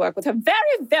excited to work with her.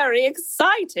 Very, very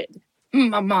excited.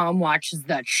 My mom watches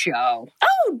that show.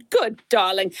 Oh, good,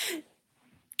 darling.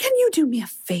 Can you do me a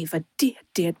favor,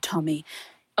 dear Tommy?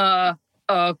 I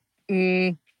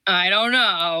don't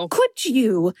know. Could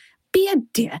you be a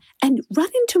dear and run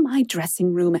into my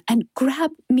dressing room and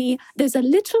grab me? There's a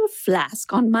little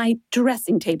flask on my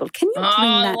dressing table. Can you bring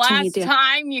that to me, dear? Last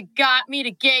time you got me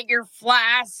to get your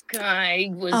flask,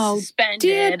 I was suspended,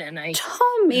 dear and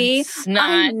Tommy, it's not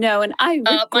I know, and I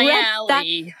up my regret that.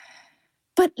 alley.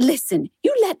 But listen,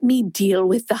 you let me deal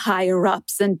with the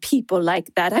higher-ups and people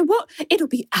like that. I won't. It'll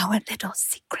be our little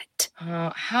secret.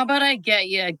 How about I get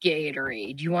you a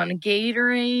Gatorade? You want a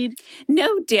Gatorade?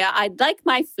 No, dear, I'd like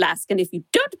my flask. And if you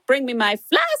don't bring me my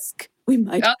flask, we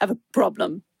might have a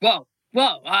problem. Whoa.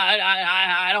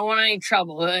 I don't want any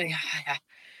trouble.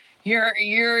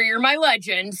 You're my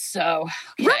legend, so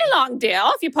okay. Run along, dear.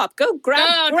 Off you pop. Go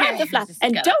grab the flask.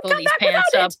 And don't come back without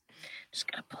it. Just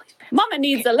gotta pull these pants Mama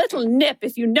needs a little nip,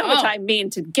 if you know what I mean,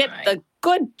 to get the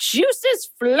good juices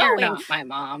flowing. You're not my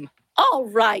mom. All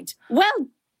right. Well,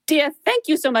 dear, thank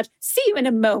you so much. See you in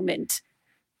a moment.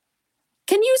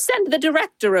 Can you send the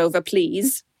director over,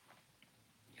 please?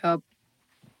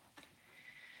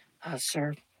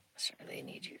 Sir, they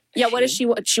need you. Yeah, what does she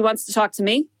want? She wants to talk to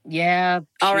me? Yeah.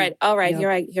 All right.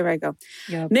 Yep. Here I go.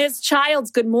 Yep. Ms.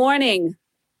 Childs, good morning.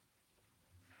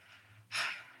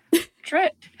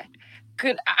 Good.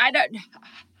 I don't.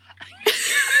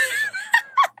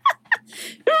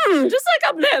 Just like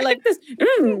up there, like this.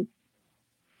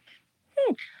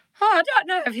 I don't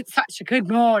know if it's such a good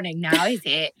morning now, is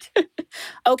it?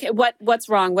 Okay, what's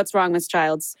wrong? What's wrong, Miss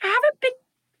Childs?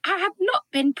 I have not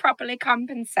been properly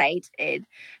compensated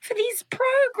for these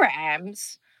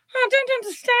programs. I don't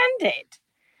understand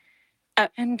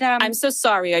it. I'm so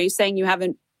sorry. Are you saying you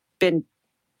haven't been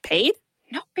paid?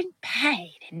 Not been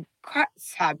paid in quite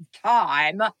some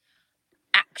time,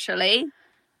 actually.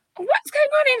 What's going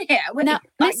on in here? Now,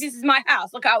 Like, this is my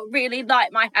house. Look, I really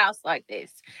like my house like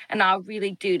this. And I'll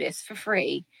really do this for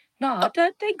free. No, I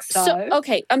don't think so.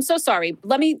 Okay, I'm so sorry.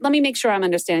 Let me make sure I'm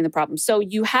understanding the problem. So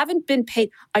you haven't been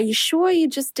paid. Are you sure you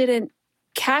just didn't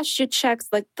cash your checks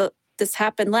like this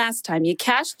happened last time? You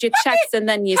cashed your checks and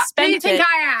then you spent it. Do you think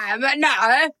I am?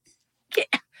 No.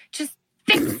 Just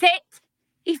fix it.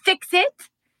 You fix it.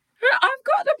 I've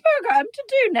got the program to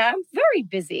do now. I'm very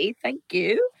busy, thank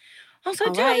you. Also,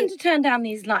 tell them to turn down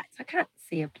these lights. I can't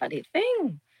see a bloody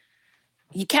thing.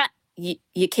 You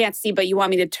can't see, but you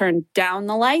want me to turn down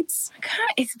the lights? I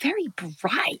can't. It's very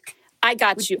bright. I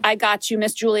got you,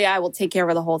 Miss Julia. I will take care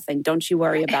of the whole thing. Don't you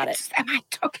worry about it. Am I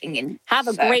talking in Have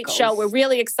a great circles? show. We're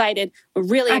really excited. We're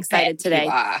really excited today.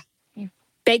 You are.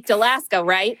 Baked Alaska,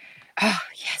 right? Oh,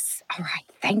 yes. All right.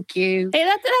 Thank you. Hey,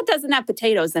 that doesn't have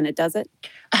potatoes in it, does it?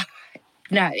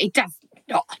 No, it does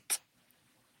not.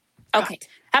 Okay. Right.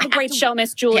 Have a great show,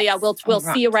 Miss Julia. Yes. We'll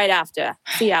see you right after.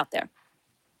 See you out there.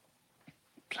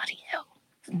 Bloody hell.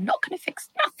 I'm not going to fix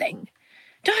nothing.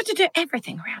 Do I have to do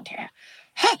everything around here?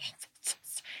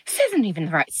 This isn't even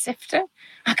the right sifter.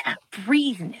 I can't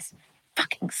breathe in this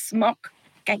fucking smoke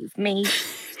gave me.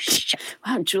 Shit.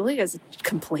 Wow, Julia's a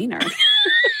complainer.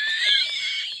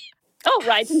 All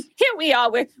right, and here we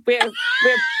are. We're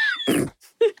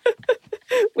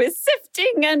we're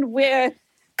sifting and we're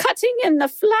cutting in the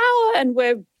flour and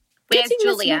we're Where's getting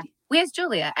Julia? Where's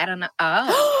Julia? I don't know.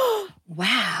 Oh,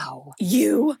 wow.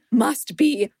 You must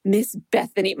be Miss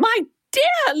Bethany. My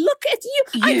dear, look at you.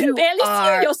 I can barely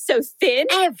see you. You're so thin.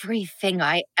 Everything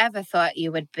I ever thought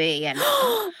you would be. And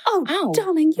oh,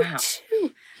 darling, you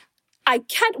too. I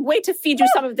can't wait to feed you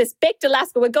some of this baked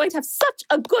Alaska. We're going to have such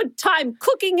a good time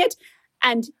cooking it.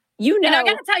 And you know. And I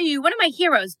got to tell you, one of my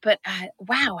heroes, but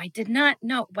wow, I did not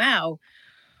know. Wow.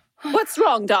 What's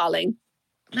wrong, darling?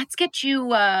 Let's get you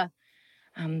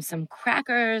some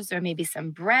crackers or maybe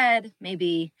some bread.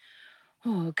 Maybe,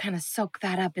 kind of soak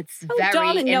that up. It's very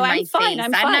darling, in no, my I'm fine. face.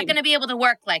 I'm not fine. going to be able to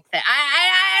work like that.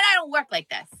 I don't work like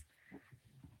this.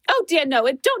 Oh dear, no!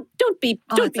 Don't be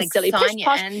like silly. Pish Sonia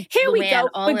posh. and Here we Luann go.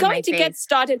 all We're in going my to face. get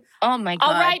started. Oh my God!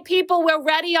 All right, people, we're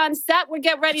ready on set. We're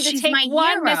getting ready to She's take my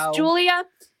one, Miss hero. Julia.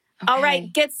 Okay. All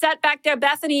right, get set back there,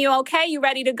 Bethany. You okay? You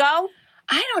ready to go?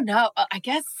 I don't know. I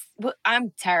guess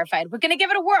I'm terrified. We're going to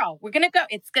give it a whirl. We're going to go.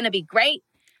 It's going to be great.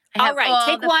 All right,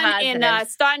 take one in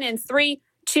starting in 3,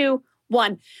 2,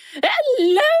 1.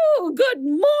 Hello, good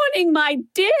morning, my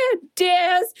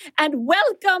dears, and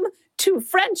welcome to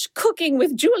French Cooking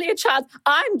with Julia Childs.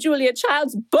 I'm Julia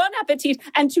Childs. Bon appetit.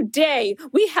 And today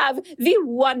we have the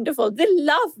wonderful, the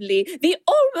lovely, the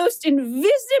almost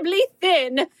invisibly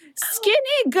thin,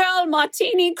 skinny girl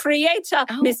martini creator,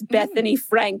 Miss Bethany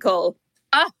Frankel.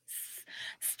 Oh,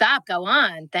 stop. Go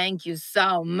on. Thank you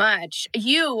so much.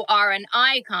 You are an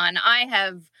icon. I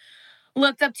have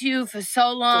looked up to you for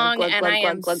so long, Glug, glug, and glug, I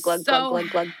am glug, glug, so glug,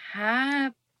 glug.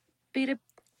 happy to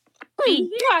be here.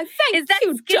 Thank Is that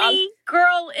you, skinny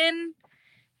girl in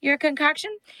your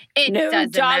concoction? It No,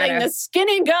 doesn't darling, matter. the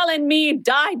skinny girl in me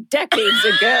died decades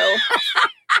ago.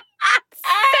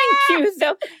 Thank you,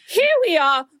 though. Here we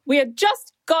are. We have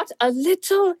just got a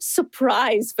little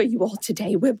surprise for you all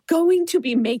today. We're going to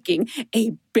be making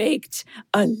a baked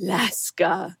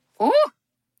Alaska. Ooh,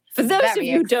 For those of very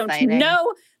you who don't exciting.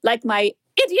 know, like my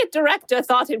idiot director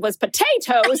thought it was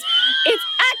potatoes, it's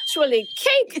actually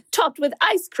cake topped with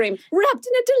ice cream, wrapped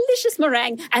in a delicious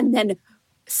meringue, and then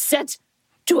set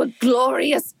to a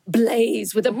glorious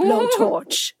blaze with a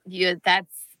blowtorch.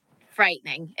 That's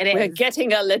frightening. It is. We're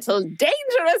getting a little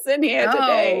dangerous in here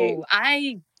today.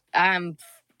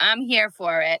 I'm here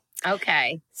for it.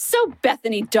 Okay. So,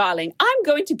 Bethany, darling, I'm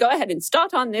going to go ahead and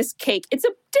start on this cake. It's a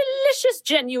delicious,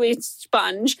 genuine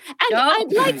sponge. And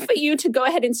I'd like for you to go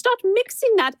ahead and start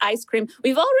mixing that ice cream.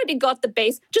 We've already got the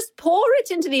base. Just pour it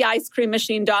into the ice cream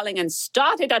machine, darling, and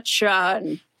start it a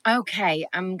churn. Okay.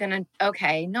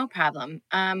 Okay, no problem.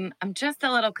 I'm just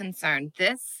a little concerned.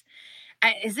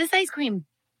 Is this ice cream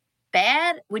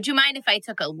bad? Would you mind if I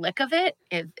took a lick of it?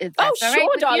 If that's all right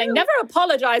with darling. you? Never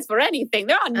apologize for anything.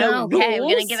 There are no rules. Okay, we're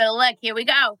going to give it a lick. Here we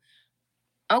go.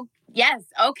 Oh, yes.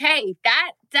 Okay.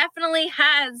 That definitely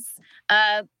has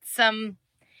some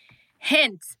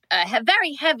hint, a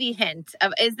very heavy hint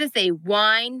of, is this a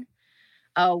wine?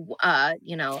 A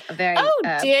very...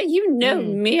 Oh, dear, you know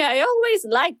me. I always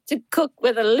like to cook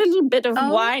with a little bit of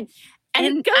wine. And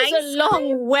it goes a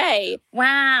long way.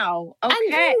 Wow.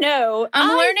 Okay. And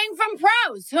I'm learning from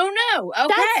pros. Who knew? Okay.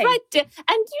 That's right.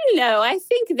 And I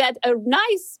think that a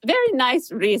very nice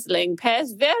Riesling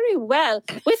pairs very well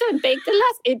with a baked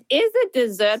glass. It is a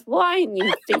dessert wine,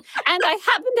 you see. And I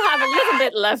happen to have a little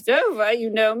bit left over, you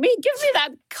know me. Give me that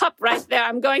cup right there.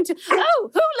 I'm going to... Oh,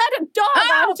 who let a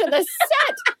dog onto the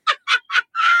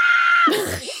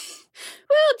set?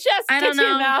 We'll just get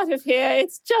him out of here.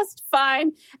 It's just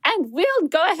fine. And we'll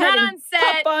go ahead and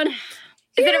pop on. Is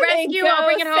it a rescue? I'll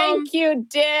bring it home. Thank you,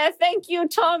 dear. Thank you,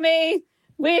 Tommy.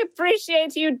 We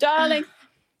appreciate you, darling.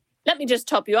 Let me just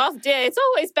top you off, dear. It's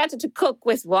always better to cook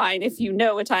with wine, if you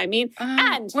know what I mean.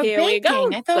 And here we go.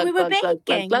 I thought we were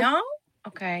baking. No?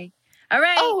 Okay. All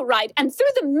right. Oh, right. And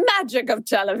through the magic of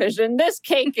television, this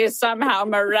cake is somehow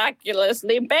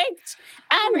miraculously baked.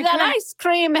 And that ice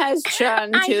cream has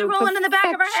churned to perfection. Rolling in the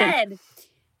back of her head.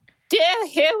 Dear,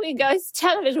 here we go. It's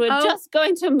television. We're just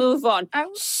going to move on.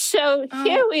 So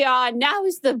here we are. Now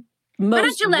is the most Why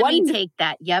don't you let me take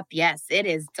that? Yep, yes. It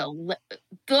is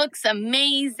looks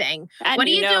amazing. And what are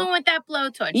you doing with that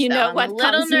blowtorch? You know what I'm a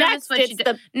little comes nervous next. what It's you do.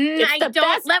 the I best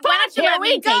don't. Why don't you part. let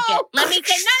me take it? Let me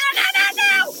take.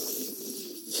 No.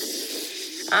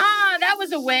 Oh, that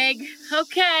was a wig.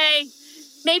 Okay.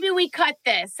 Maybe we cut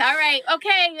this. All right.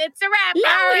 Okay. It's a wrap.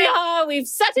 Now we are. We've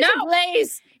set it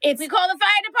ablaze. We call the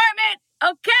fire department.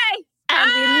 Okay.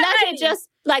 And we let it just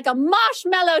like a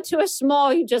marshmallow to a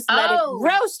s'more. You just let it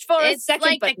roast for a second.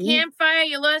 It's like the campfire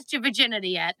you lost your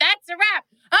virginity at. That's a wrap.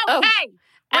 Okay.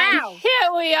 Wow. And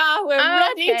here we are. We're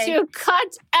ready to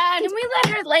cut. And can we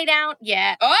let her lay down?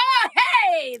 Yeah. Oh,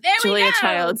 hey. There we go. Julia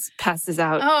Childs passes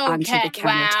out onto the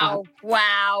countertop.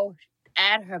 Wow.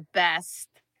 At her best.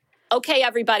 Okay,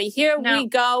 everybody. Here we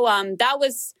go. That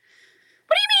was...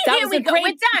 What do you mean, here we go?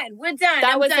 We're done.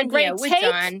 That was a great take.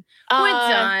 We're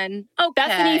done. Okay.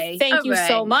 Bethany, thank you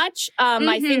so much.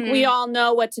 I think we all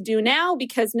know what to do now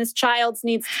because Miss Childs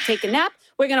needs to take a nap.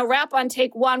 We're going to wrap on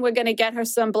take one. We're going to get her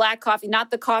some black coffee,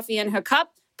 not the coffee in her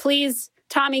cup. Please,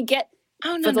 Tommy,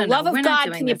 for the love of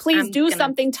God, can you please do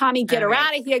something? Tommy, get her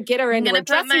out of here. Get her into her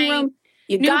dressing room.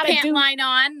 You got to do... line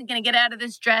on. I'm going to get out of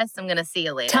this dress. I'm going to see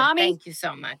you later. Tommy, thank you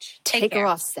so much. Take her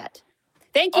off set.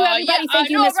 Thank you, everybody. Thank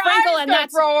you, Miss Frankel. And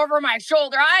that's throw over my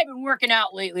shoulder. I've been working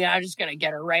out lately. I'm just going to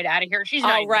get her right out of here. She's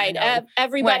not all right.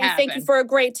 Everybody, thank you for a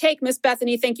great take. Miss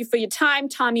Bethany, thank you for your time.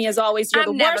 Tommy, as always, you're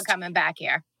the worst. I'm never coming back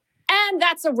here. And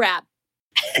that's a wrap.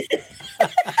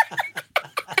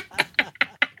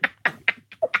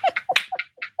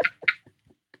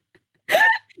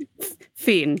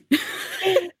 Fiend.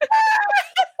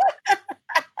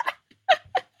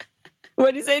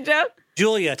 What did you say, Joe?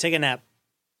 Julia, take a nap.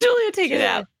 Julia, take it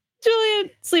out. Julia,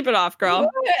 sleep it off,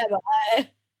 girl.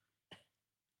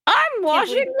 I'm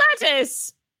washing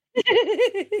lettuce.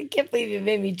 I can't believe you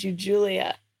made me do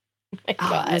Julia. Oh my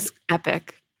God. That was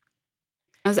epic.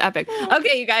 That was epic.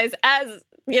 Okay, you guys, as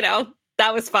you know,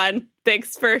 that was fun.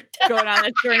 Thanks for going on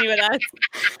that journey with us.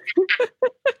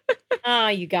 Oh,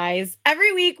 you guys.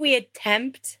 Every week we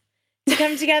attempt to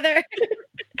come together.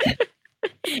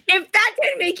 If that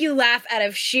didn't make you laugh out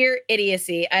of sheer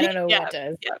idiocy, I don't know what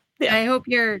does. Yeah. I hope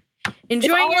you're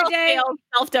enjoying your day.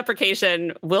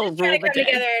 Self-deprecation will rule the the day.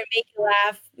 Together and make you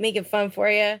laugh, make it fun for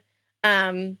you.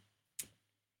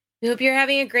 We hope you're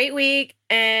having a great week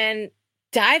and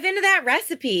dive into that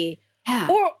recipe. Yeah.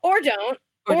 Or don't.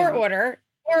 Or order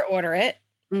it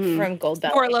from Gold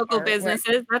Belly. Or local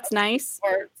businesses. That's nice.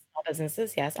 Or small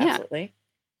businesses. Yes, absolutely.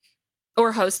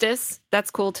 Or Hostess.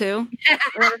 That's cool too. Get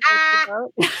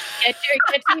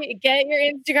your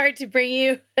Instacart to bring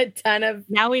you a ton of.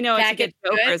 Now we know what to get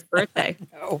Joe for his birthday.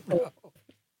 Oh, no.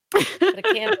 Put a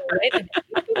candle right in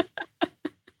it.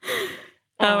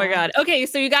 Oh my God. Okay,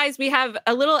 so you guys, we have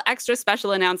a little extra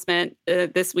special announcement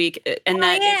this week, and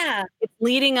it's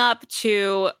leading up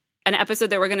to an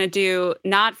episode that we're going to do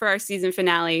not for our season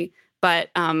finale, but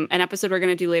an episode we're going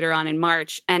to do later on in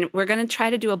March. And we're going to try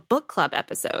to do a book club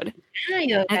episode. Yeah,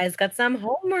 you guys got some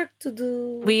homework to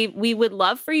do. We would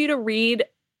love for you to read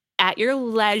at your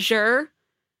leisure.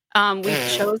 We've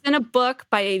chosen a book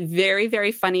by a very,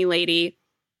 very funny lady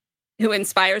who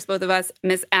inspires both of us,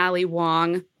 Miss Ali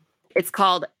Wong. It's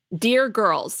called Dear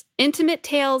Girls, Intimate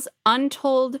Tales,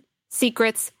 Untold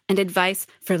Secrets, and Advice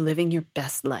for Living Your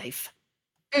Best Life.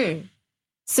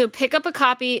 So pick up a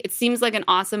copy. It seems like an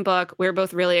awesome book. We're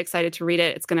both really excited to read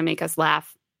it. It's going to make us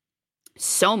laugh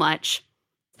so much.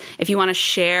 If you want to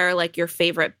share like your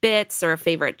favorite bits or a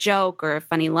favorite joke or a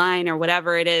funny line or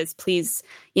whatever it is, please,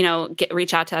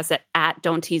 reach out to us at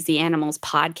Don't Tease the Animals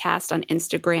podcast on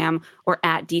Instagram or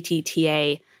at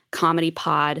DTTA Comedy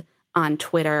Pod on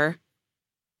Twitter.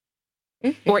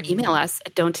 Or email us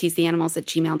at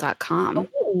don'tteasetheanimals@gmail.com.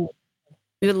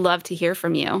 We would love to hear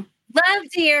from you. Love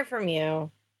to hear from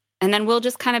you. And then we'll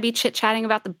just kind of be chit-chatting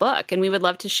about the book. And we would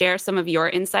love to share some of your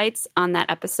insights on that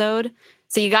episode.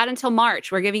 So you got until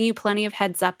March. We're giving you plenty of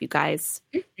heads up, you guys.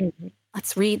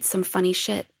 Let's read some funny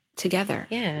shit together.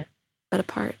 Yeah. But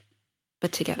apart.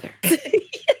 But together.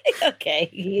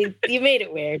 Okay. You made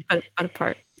it weird. But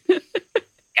apart.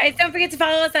 Guys, don't forget to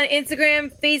follow us on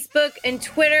Instagram, Facebook, and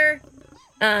Twitter.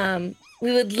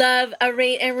 We would love a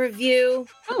rate and review.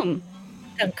 Boom.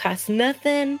 Don't cost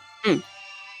nothing.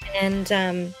 And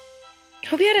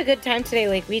hope you had a good time today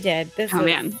like we did. It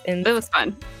was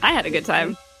fun. I had a good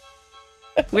time.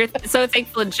 We're so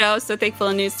thankful to Joe, so thankful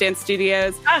to Newsstand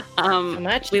Studios. So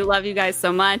much. We love you guys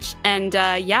so much. And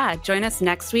join us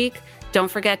next week. Don't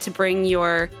forget to bring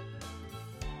your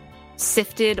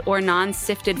sifted or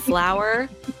non-sifted flour,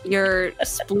 your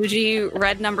sploogey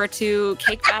red number 2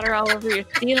 cake batter all over your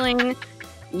ceiling,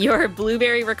 your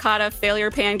blueberry ricotta failure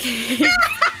pancake,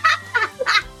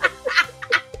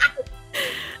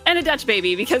 and a Dutch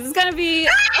baby, because it's going to be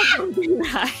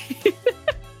high.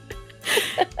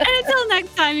 And until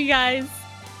next time, you guys,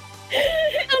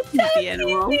 don't tease the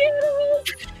animal.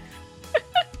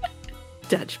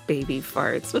 Dutch baby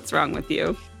farts. What's wrong with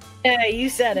you? You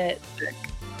said it.